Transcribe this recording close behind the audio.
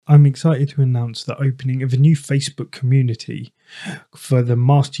I'm excited to announce the opening of a new Facebook community for the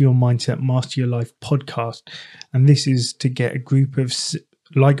Master Your Mindset, Master Your Life podcast. And this is to get a group of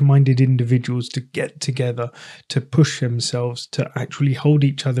like minded individuals to get together, to push themselves, to actually hold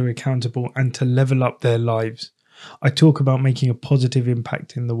each other accountable, and to level up their lives. I talk about making a positive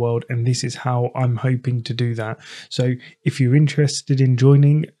impact in the world, and this is how I'm hoping to do that. So if you're interested in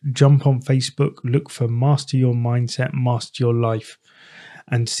joining, jump on Facebook, look for Master Your Mindset, Master Your Life,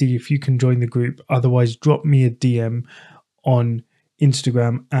 and see if you can join the group. Otherwise, drop me a DM on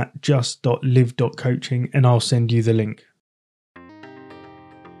Instagram at just.live.coaching and I'll send you the link.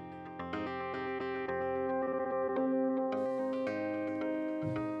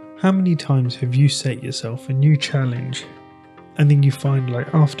 How many times have you set yourself a new challenge and then you find,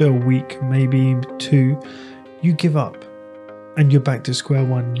 like, after a week, maybe two, you give up and you're back to square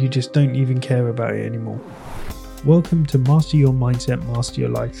one? You just don't even care about it anymore. Welcome to Master Your Mindset, Master Your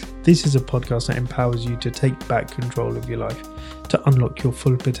Life. This is a podcast that empowers you to take back control of your life, to unlock your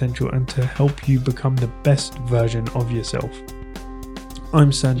full potential, and to help you become the best version of yourself. I'm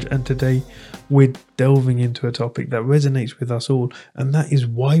Sanj, and today we're delving into a topic that resonates with us all, and that is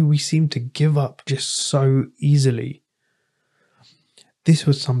why we seem to give up just so easily. This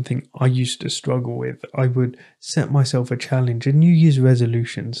was something I used to struggle with. I would set myself a challenge, a New Year's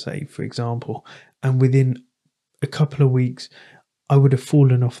resolution, say, for example, and within a couple of weeks, I would have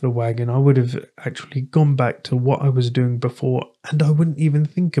fallen off the wagon. I would have actually gone back to what I was doing before, and I wouldn't even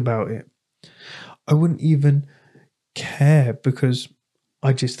think about it. I wouldn't even care because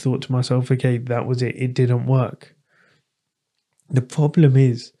I just thought to myself, okay, that was it. It didn't work. The problem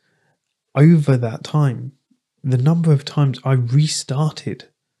is, over that time, the number of times I restarted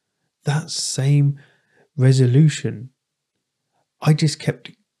that same resolution, I just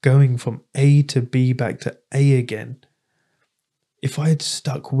kept going from A to B back to A again. If I had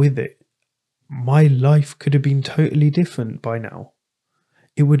stuck with it, my life could have been totally different by now.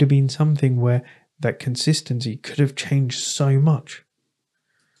 It would have been something where that consistency could have changed so much.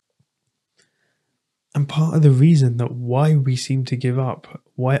 And part of the reason that why we seem to give up,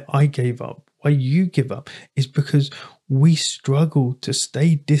 why I gave up, why you give up, is because we struggle to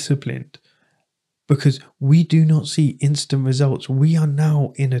stay disciplined. Because we do not see instant results. We are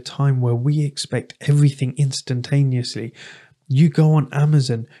now in a time where we expect everything instantaneously. You go on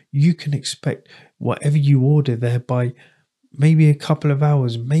Amazon, you can expect whatever you order there by maybe a couple of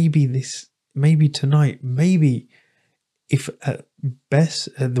hours, maybe tonight, maybe if at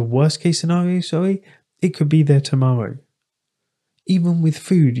the worst case scenario, it could be there tomorrow. Even with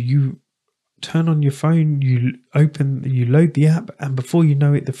food, you turn on your phone, you load the app, and before you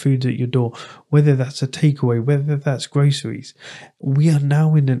know it, the food's at your door, whether that's a takeaway, whether that's groceries. We are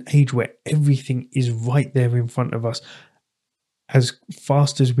now in an age where everything is right there in front of us as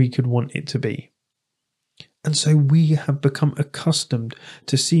fast as we could want it to be. And so we have become accustomed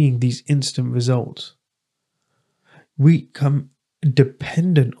to seeing these instant results. We become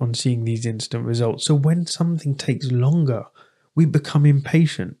dependent on seeing these instant results. So when something takes longer, we become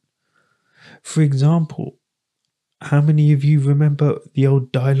impatient. For example, how many of you remember the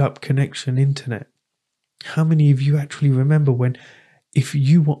old dial-up connection internet? How many of you actually remember when if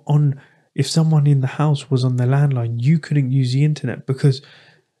someone in the house was on the landline, you couldn't use the internet because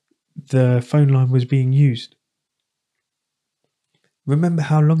the phone line was being used? Remember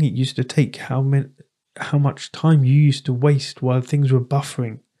how long it used to take, how much time you used to waste while things were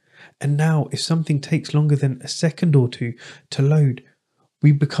buffering? And now if something takes longer than a second or two to load,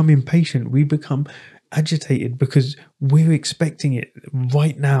 we become impatient, we become agitated because we're expecting it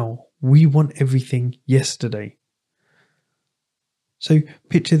right now. We want everything yesterday. So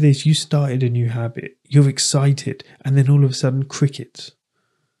picture this, you started a new habit, you're excited, and then all of a sudden crickets.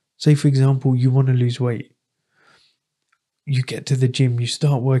 Say for example, you want to lose weight. You get to the gym, you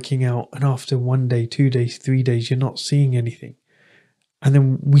start working out, and after 1 day, 2 days, 3 days, you're not seeing anything. And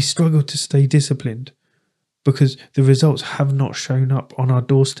then we struggle to stay disciplined because the results have not shown up on our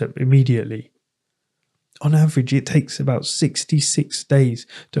doorstep immediately. On average, it takes about 66 days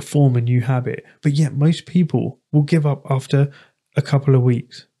to form a new habit, but yet most people will give up after a couple of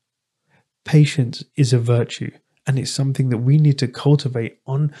weeks. Patience is a virtue, and it's something that we need to cultivate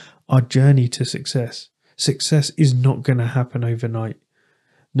on our journey to success. Success is not going to happen overnight.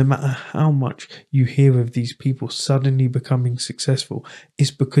 No matter how much you hear of these people suddenly becoming successful,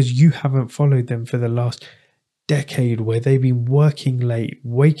 it's because you haven't followed them for the last decade where they've been working late,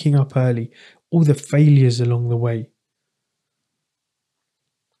 waking up early, all the failures along the way.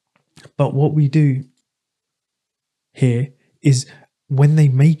 But what we do here is when they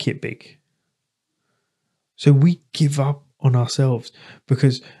make it big. So we give up on ourselves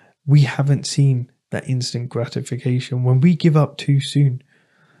because we haven't seen that instant gratification. When we give up too soon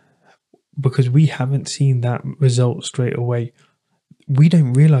because we haven't seen that result straight away, we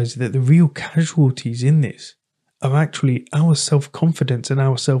don't realize that the real casualties in this are actually our self-confidence and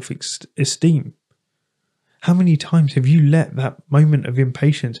our self-esteem. How many times have you let that moment of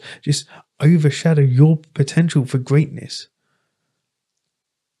impatience just overshadow your potential for greatness?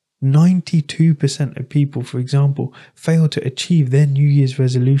 92% of people, for example, fail to achieve their New Year's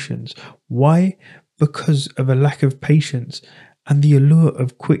resolutions. Why? Because of a lack of patience and the allure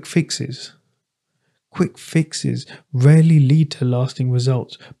of quick fixes. Quick fixes rarely lead to lasting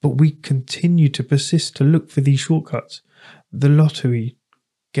results, but we continue to persist to look for these shortcuts. The lottery,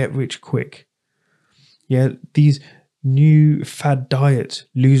 get rich quick. Yeah, these new fad diets,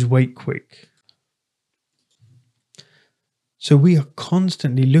 lose weight quick. So we are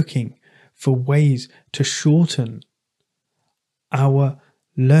constantly looking for ways to shorten our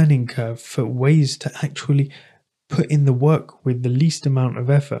learning curve, for ways to actually put in the work with the least amount of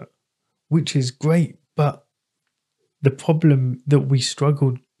effort, which is great. But the problem that we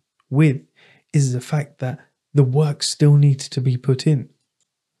struggled with is the fact that the work still needs to be put in.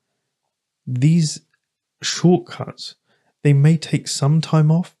 These shortcuts, they may take some time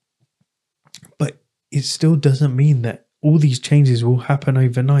off, but it still doesn't mean that all these changes will happen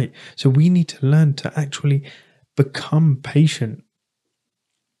overnight. So we need to learn to actually become patient.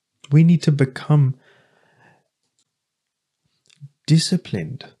 We need to become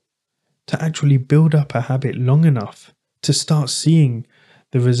disciplined to actually build up a habit long enough to start seeing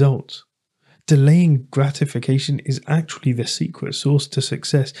the results. Delaying gratification is actually the secret sauce to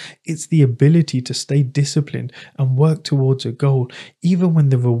success. It's the ability to stay disciplined and work towards a goal even when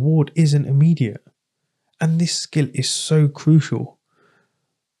the reward isn't immediate. And this skill is so crucial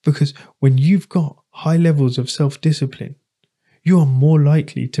because when you've got high levels of self-discipline, you are more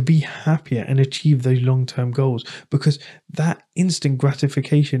likely to be happier and achieve those long-term goals because that instant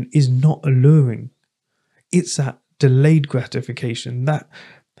gratification is not alluring. It's that delayed gratification, that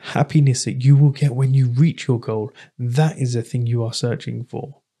happiness that you will get when you reach your goal. That is the thing you are searching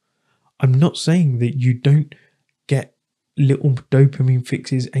for. I'm not saying that you don't get little dopamine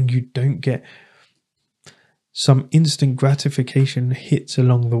fixes and you don't get some instant gratification hits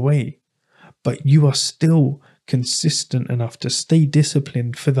along the way, but you are still consistent enough to stay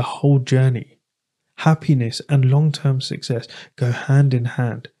disciplined for the whole journey. Happiness and long-term success go hand in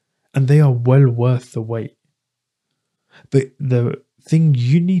hand, and they are well worth the wait. But the thing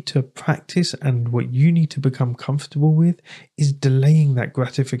you need to practice and what you need to become comfortable with is delaying that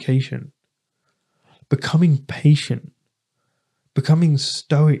gratification, becoming patient, becoming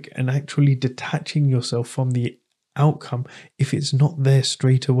stoic and actually detaching yourself from the outcome if it's not there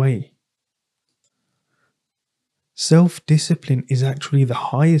straight away. Self-discipline is actually the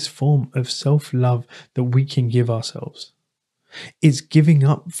highest form of self-love that we can give ourselves. It's giving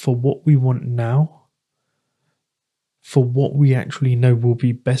up for what we want now, for what we actually know will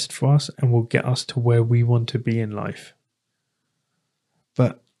be best for us and will get us to where we want to be in life.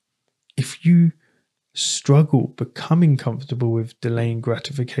 But if you struggle becoming comfortable with delaying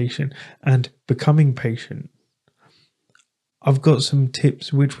gratification and becoming patient, I've got some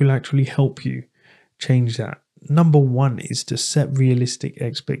tips which will actually help you change that. Number one is to set realistic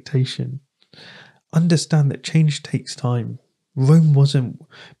expectation. Understand that change takes time. Rome wasn't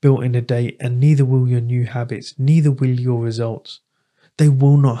built in a day, and neither will your new habits, neither will your results. They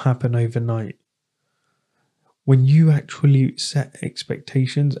will not happen overnight. When you actually set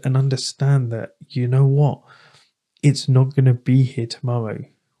expectations and understand that, you know what, it's not going to be here tomorrow.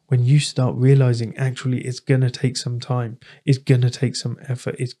 When you start realizing actually it's going to take some time, it's going to take some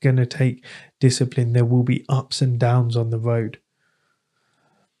effort, it's going to take discipline, there will be ups and downs on the road.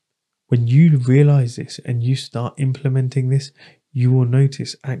 When you realize this and you start implementing this, you will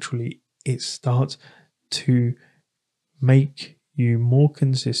notice actually it starts to make you more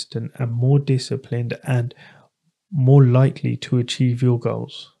consistent and more disciplined and more likely to achieve your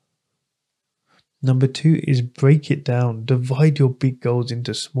goals. Number two is break it down. Divide your big goals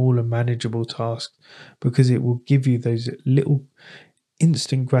into smaller manageable tasks because it will give you those little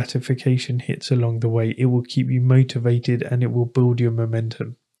instant gratification hits along the way. It will keep you motivated and it will build your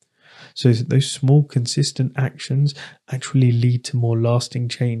momentum. So those small consistent actions actually lead to more lasting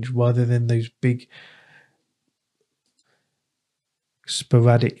change rather than those big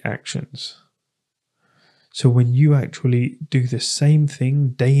sporadic actions. So when you actually do the same thing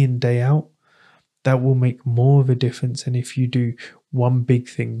day in, day out, that will make more of a difference than if you do one big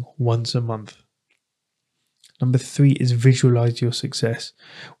thing once a month. Number 3 is visualize your success.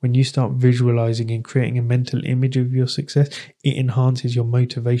 When you start visualizing and creating a mental image of your success, it enhances your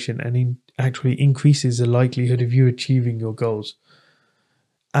motivation and actually increases the likelihood of you achieving your goals.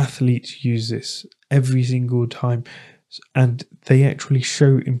 Athletes use this every single time, and they actually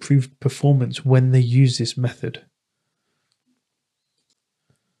show improved performance when they use this method.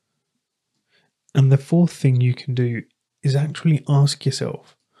 And the 4th thing you can do is actually ask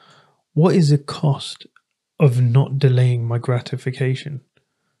yourself, what is the cost of not delaying my gratification?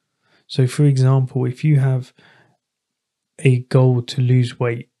 So for example, if you have a goal to lose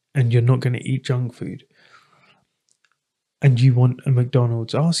weight and you're not going to eat junk food and you want a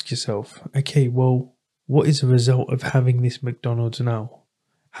McDonald's, ask yourself, okay, well, what is the result of having this McDonald's now?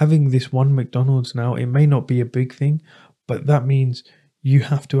 Having this one McDonald's now, it may not be a big thing, but that means you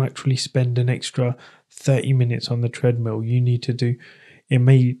have to actually spend an extra 30 minutes on the treadmill. It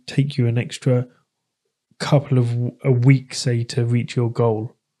may take you an extra couple of a week, say, to reach your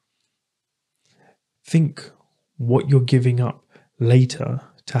goal. Think what you're giving up later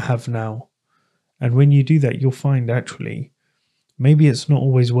to have now. And when you do that, you'll find actually, maybe it's not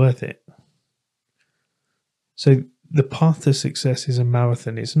always worth it. So the path to success is a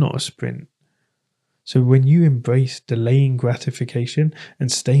marathon, it's not a sprint. So when you embrace delaying gratification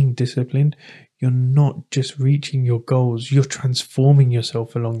and staying disciplined, you're not just reaching your goals, you're transforming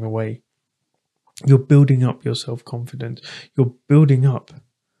yourself along the way. You're building up your self-confidence. You're building up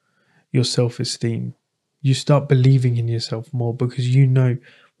your self-esteem. You start believing in yourself more because you know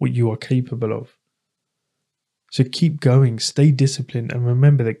what you are capable of. So keep going, stay disciplined, and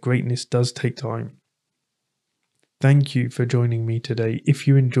remember that greatness does take time. Thank you for joining me today. If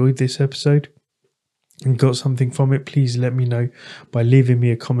you enjoyed this episode and got something from it, please let me know by leaving me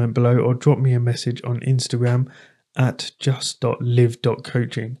a comment below or drop me a message on Instagram at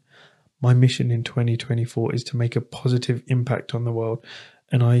just.live.coaching. My mission in 2024 is to make a positive impact on the world,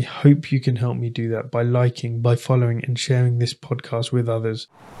 and I hope you can help me do that by liking, by following and sharing this podcast with others.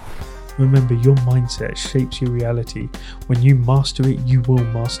 Remember, your mindset shapes your reality. When you master it, you will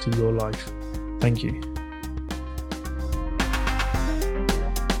master your life. Thank you.